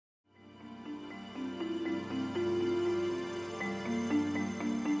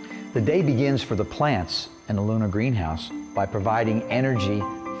The day begins for the plants in the lunar greenhouse by providing energy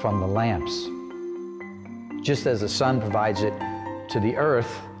from the lamps. Just as the sun provides it to the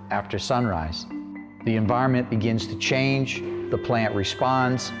earth after sunrise, the environment begins to change, the plant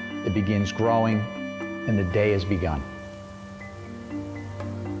responds, it begins growing, and the day has begun.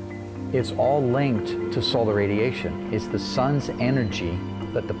 It's all linked to solar radiation. It's the sun's energy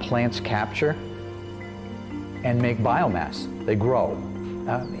that the plants capture and make biomass. They grow.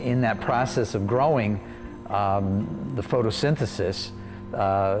 In that process of growing, the photosynthesis,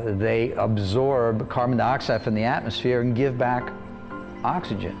 they absorb carbon dioxide from the atmosphere and give back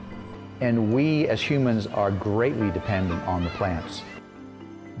oxygen. And we as humans are greatly dependent on the plants.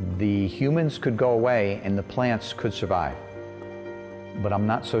 The humans could go away and the plants could survive, but I'm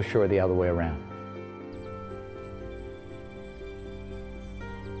not so sure the other way around.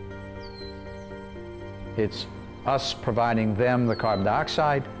 It's us providing them the carbon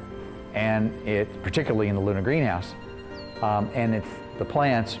dioxide, and particularly in the lunar greenhouse, and it's the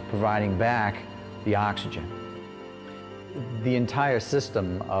plants providing back the oxygen. The entire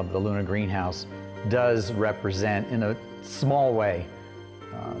system of the lunar greenhouse does represent, in a small way,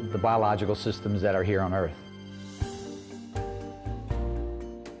 the biological systems that are here on Earth.